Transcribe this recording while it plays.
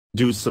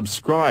Do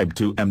subscribe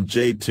to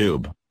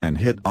MJTube and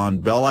hit on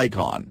bell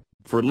icon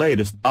for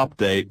latest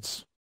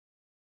updates.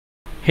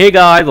 Hey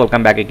guys,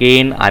 welcome back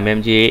again. I'm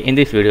MJ. In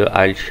this video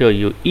I'll show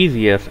you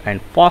easiest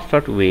and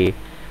fastest way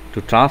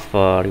to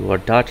transfer your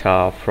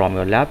data from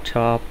your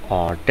laptop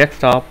or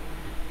desktop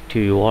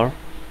to your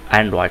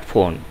Android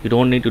phone. You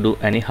don't need to do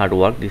any hard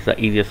work. This is the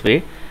easiest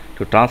way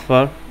to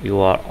transfer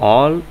your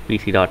all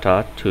PC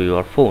data to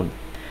your phone.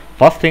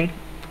 First thing,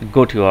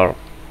 go to your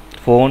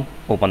phone,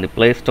 open the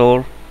Play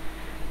Store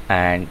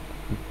and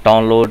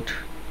download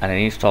and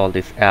install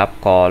this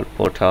app called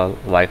Portal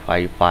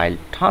Wi-Fi File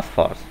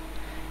Transfers.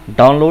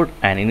 Download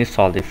and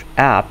install this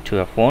app to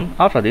your phone.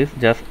 After this,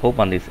 just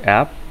open this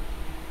app,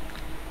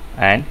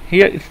 and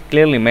here it's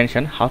clearly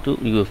mentioned how to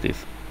use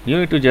this. You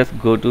need to just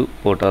go to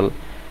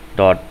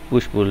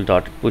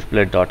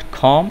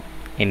portal.pushpull.pushplay.com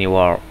in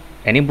your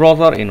any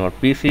browser in your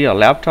PC or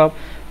laptop.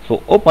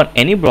 So open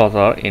any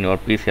browser in your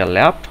PC or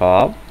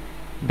laptop,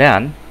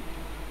 then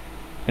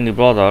in the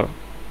browser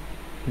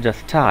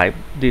just type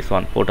this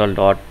one,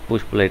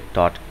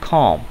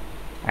 portal.pushplay.com,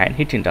 and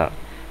hit enter.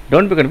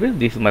 Don't be confused,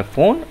 this is my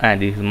phone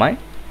and this is my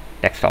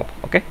desktop.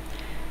 Okay,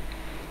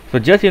 so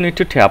just you need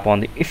to tap on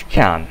the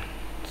scan.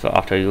 So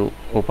after you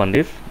open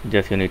this,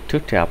 just you need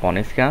to tap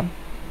on scan.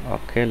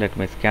 Okay, let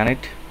me scan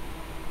it.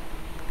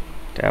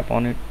 Tap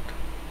on it.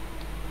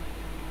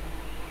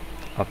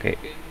 Okay,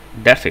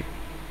 that's it.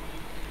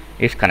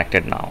 It's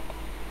connected now.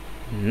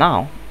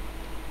 Now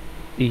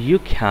you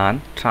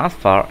can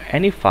transfer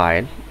any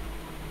file.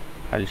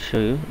 I'll show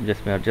you.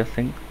 Just we are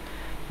adjusting.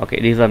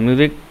 Okay, these are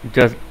music.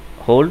 Just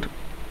hold,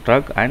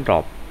 drag and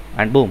drop,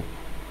 and boom.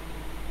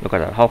 Look at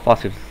that, how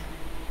fast it is.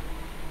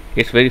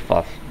 It's very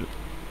fast.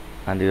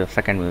 And this is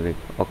second music.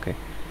 Okay,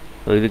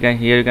 so you can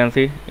here you can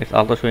see it's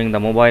also showing the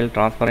mobile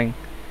transferring.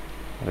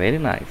 Very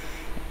nice.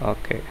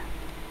 Okay,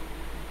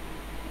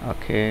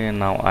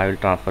 now I will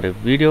transfer a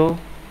video,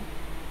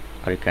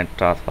 or you can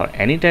transfer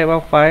any type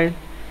of file.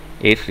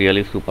 It's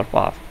really super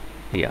fast.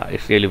 Yeah,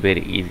 it's really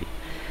very easy.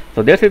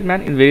 So that's it,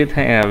 man. It's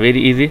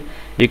very easy.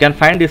 You can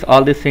find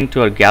all these things to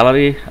your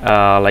gallery,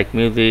 like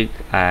music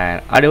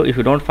and audio. If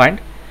you don't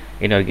find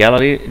in your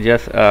gallery,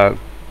 just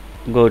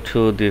go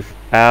to this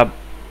app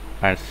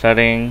and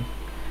setting,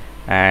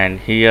 and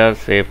here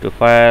save to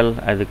file.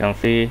 As you can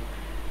see,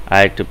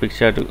 I add to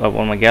picture to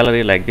upon my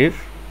gallery like this.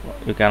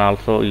 You can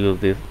also use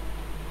this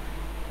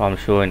from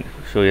show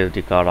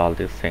SD card, all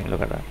these things.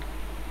 Look at that.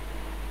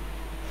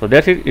 So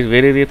that's it. It's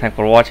very easy. Thanks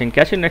for watching.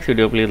 Catch you next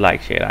video. Please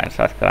like, share and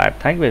subscribe.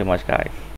 Thank you very much, guys.